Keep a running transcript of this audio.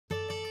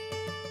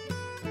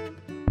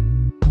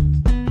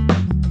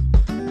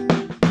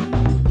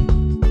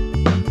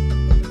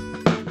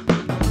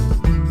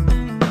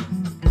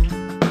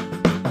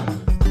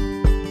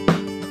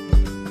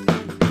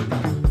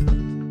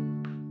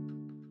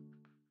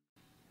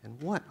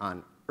then what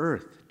on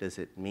earth does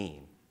it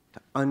mean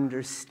to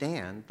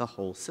understand the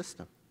whole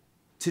system?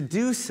 To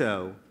do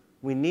so,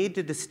 we need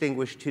to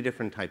distinguish two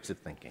different types of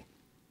thinking.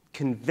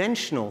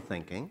 Conventional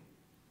thinking,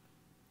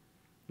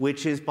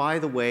 which is, by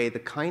the way, the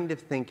kind of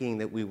thinking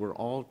that we were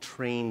all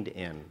trained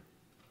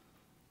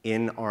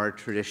in our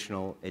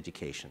traditional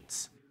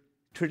educations.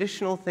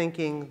 Traditional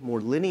thinking,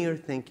 more linear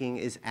thinking,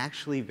 is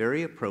actually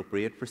very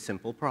appropriate for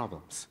simple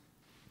problems.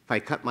 If I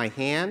cut my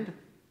hand,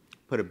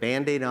 put a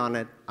Band-Aid on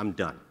it, I'm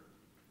done.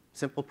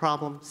 Simple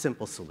problem,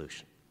 simple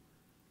solution.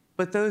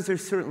 But those are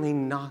certainly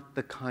not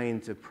the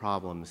kinds of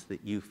problems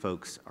that you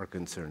folks are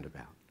concerned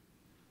about.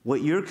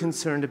 What you're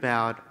concerned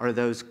about are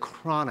those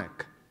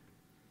chronic,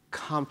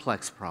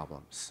 complex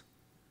problems,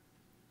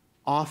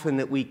 often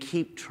that we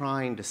keep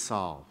trying to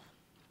solve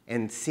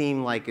and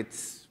seem like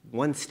it's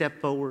one step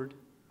forward,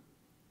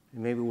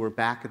 and maybe we're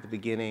back at the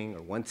beginning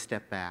or one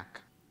step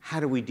back. How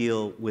do we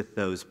deal with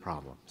those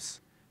problems?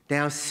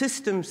 Now,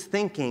 systems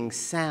thinking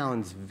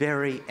sounds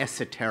very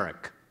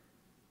esoteric,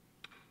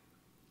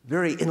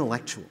 very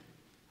intellectual.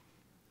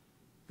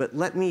 But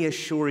let me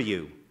assure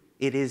you,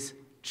 it is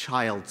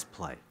child's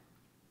play.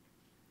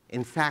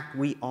 In fact,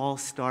 we all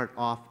start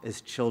off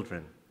as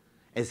children,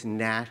 as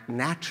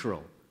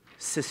natural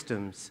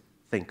systems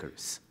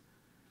thinkers.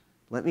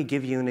 Let me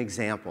give you an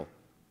example.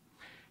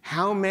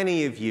 How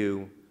many of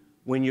you,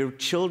 when your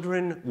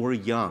children were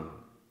young,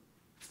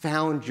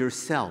 found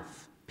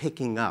yourself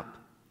picking up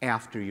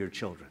after your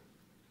children?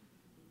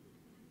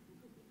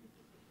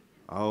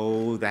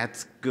 Oh,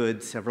 that's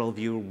good. Several of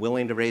you are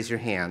willing to raise your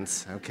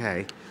hands.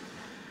 Okay.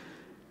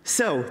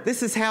 So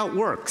this is how it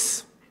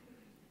works.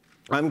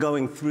 I'm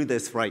going through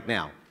this right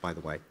now, by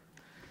the way.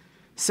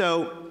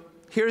 So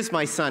here's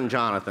my son,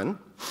 Jonathan,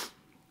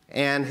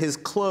 and his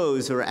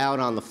clothes are out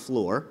on the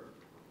floor.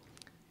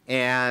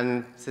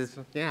 And says,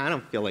 yeah, I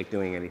don't feel like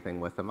doing anything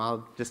with them.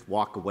 I'll just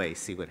walk away,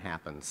 see what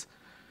happens.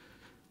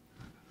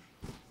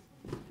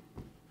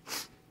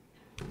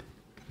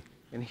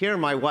 And here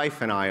my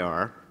wife and I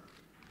are.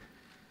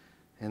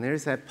 And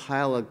there's that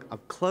pile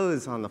of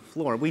clothes on the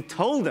floor. We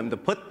told him to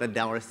put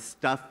our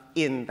stuff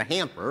in the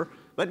hamper,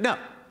 but no,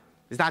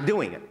 he's not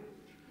doing it.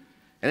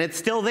 And it's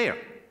still there.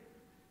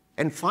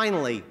 And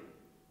finally,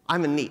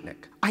 I'm a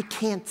neatnik. I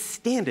can't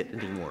stand it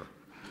anymore.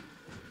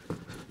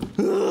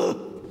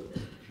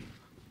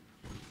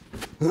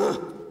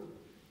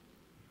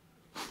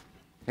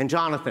 And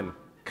Jonathan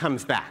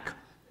comes back.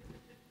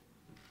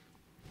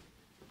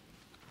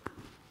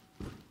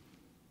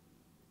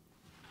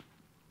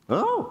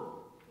 Oh.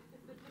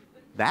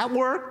 That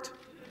worked.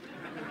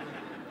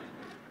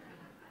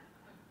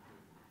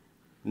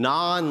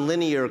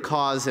 Non-linear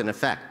cause and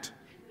effect.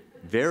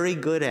 Very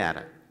good at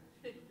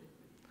it.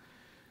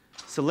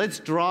 So let's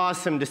draw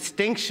some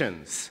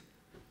distinctions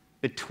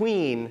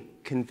between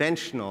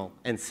conventional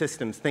and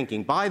systems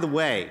thinking. By the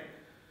way,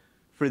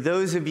 for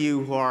those of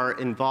you who are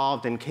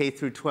involved in K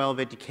through 12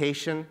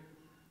 education,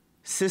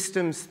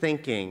 systems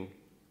thinking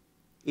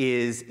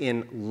is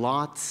in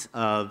lots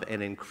of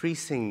and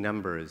increasing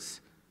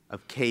numbers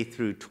of K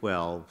through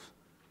 12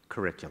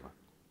 curricula.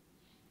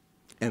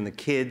 And the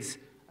kids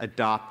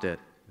adopt it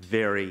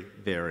very,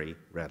 very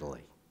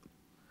readily.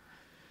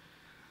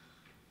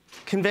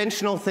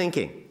 Conventional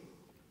thinking.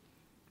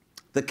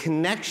 The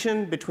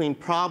connection between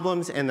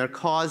problems and their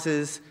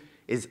causes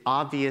is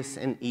obvious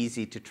and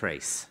easy to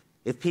trace.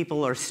 If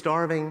people are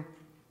starving,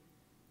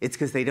 it's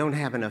because they don't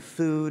have enough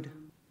food.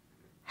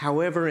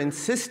 However, in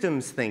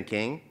systems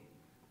thinking,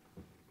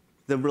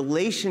 the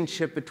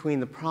relationship between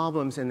the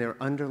problems and their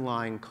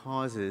underlying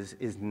causes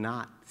is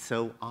not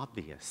so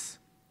obvious.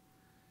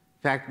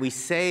 In fact, we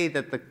say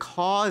that the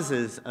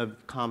causes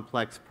of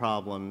complex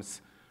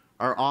problems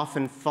are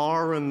often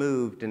far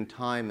removed in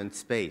time and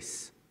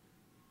space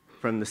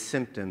from the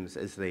symptoms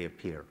as they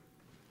appear.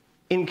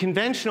 In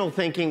conventional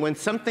thinking, when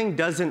something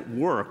doesn't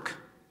work,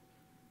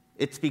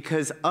 it's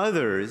because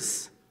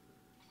others,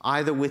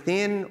 either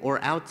within or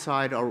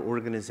outside our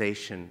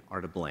organization,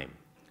 are to blame.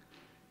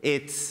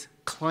 It's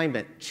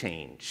climate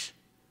change.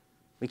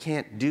 We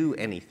can't do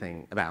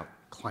anything about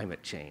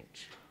climate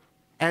change.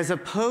 As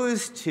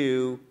opposed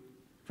to,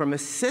 from a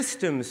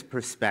systems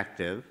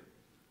perspective,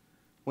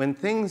 when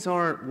things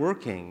aren't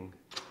working,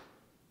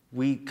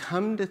 we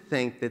come to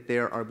think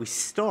that we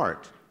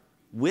start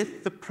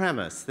with the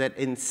premise that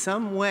in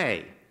some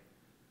way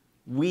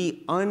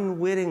we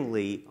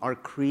unwittingly are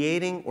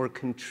creating or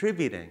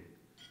contributing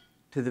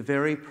to the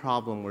very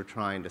problem we're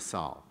trying to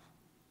solve.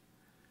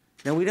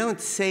 Now, we don't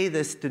say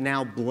this to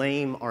now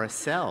blame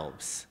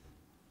ourselves,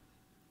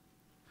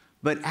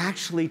 but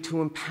actually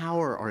to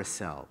empower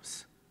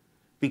ourselves.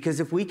 Because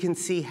if we can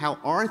see how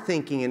our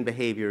thinking and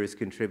behavior is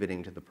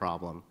contributing to the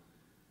problem,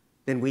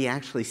 then we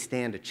actually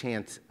stand a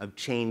chance of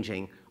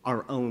changing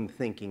our own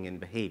thinking and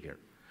behavior,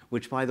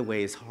 which, by the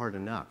way, is hard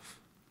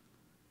enough,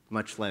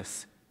 much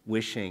less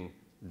wishing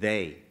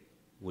they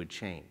would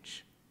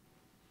change.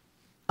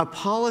 A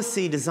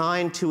policy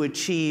designed to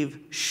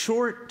achieve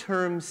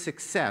short-term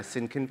success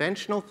in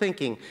conventional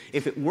thinking,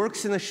 if it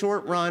works in the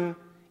short run,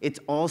 it's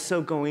also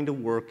going to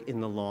work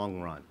in the long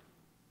run.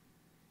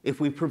 If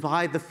we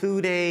provide the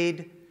food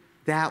aid,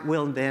 that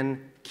will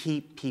then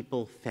keep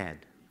people fed.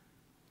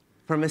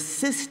 From a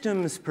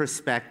systems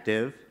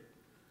perspective,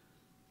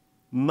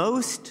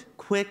 most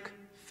quick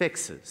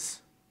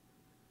fixes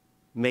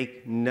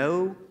make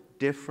no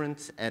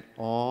difference at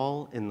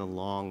all in the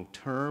long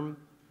term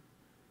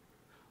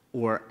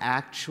or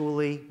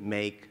actually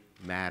make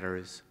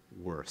matters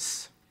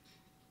worse.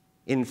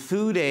 In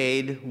food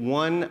aid,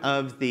 one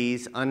of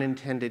these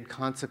unintended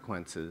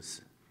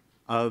consequences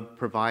of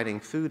providing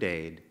food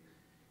aid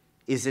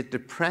is it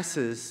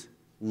depresses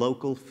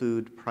local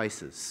food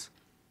prices.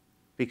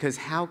 Because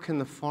how can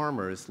the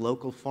farmers,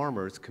 local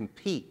farmers,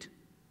 compete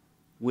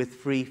with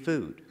free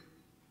food?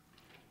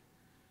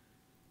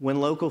 When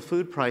local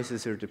food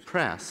prices are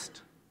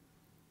depressed,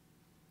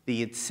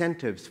 the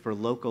incentives for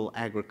local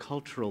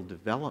agricultural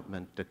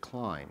development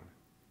decline.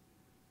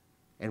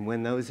 And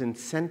when those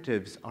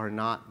incentives are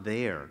not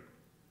there,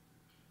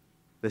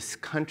 this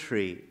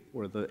country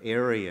or the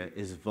area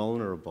is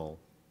vulnerable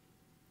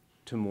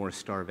to more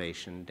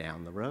starvation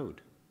down the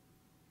road.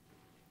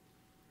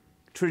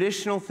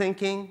 Traditional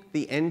thinking,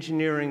 the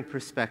engineering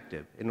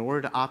perspective. In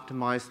order to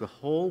optimize the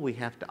whole, we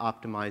have to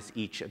optimize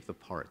each of the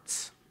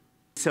parts.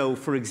 So,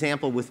 for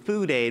example, with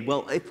food aid,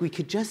 well, if we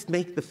could just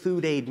make the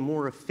food aid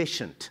more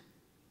efficient,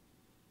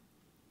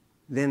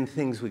 then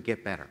things would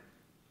get better.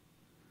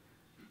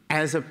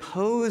 As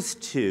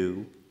opposed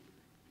to,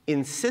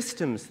 in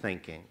systems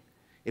thinking,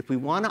 if we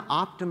want to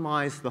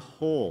optimize the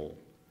whole,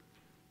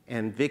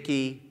 and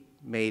Vicki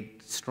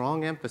made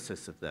strong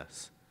emphasis of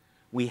this,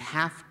 we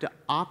have to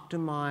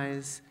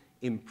optimize,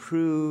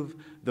 improve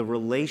the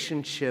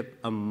relationship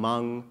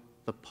among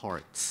the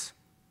parts,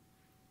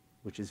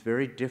 which is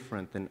very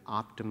different than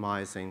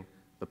optimizing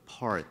the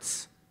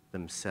parts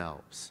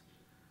themselves.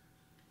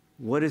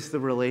 What is the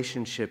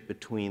relationship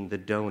between the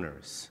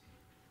donors,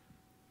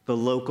 the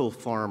local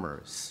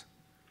farmers,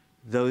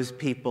 those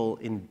people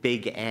in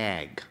big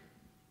ag,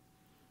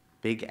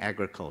 big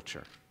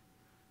agriculture,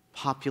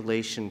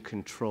 population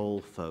control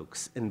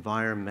folks,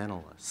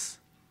 environmentalists?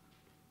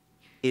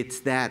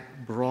 It's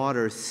that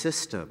broader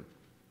system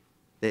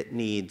that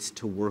needs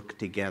to work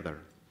together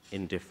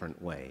in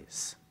different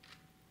ways.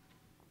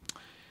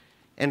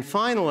 And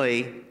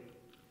finally,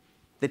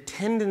 the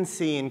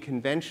tendency in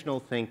conventional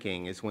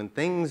thinking is when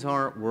things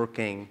aren't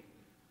working,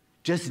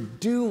 just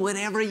do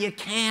whatever you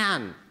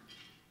can.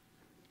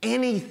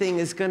 Anything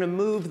is going to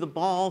move the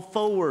ball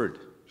forward.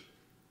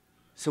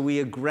 So we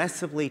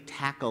aggressively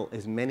tackle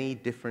as many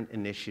different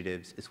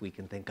initiatives as we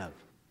can think of.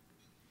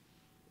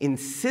 In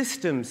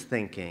systems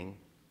thinking,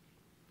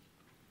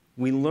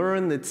 we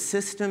learn that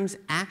systems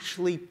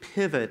actually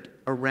pivot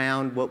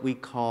around what we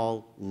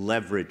call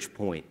leverage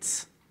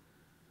points.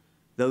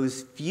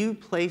 Those few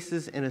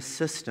places in a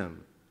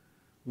system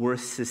where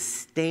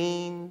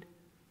sustained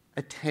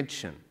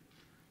attention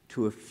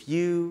to a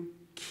few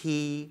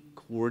key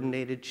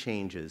coordinated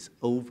changes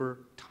over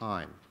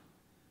time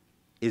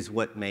is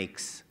what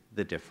makes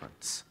the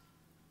difference,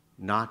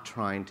 not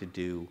trying to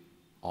do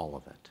all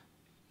of it.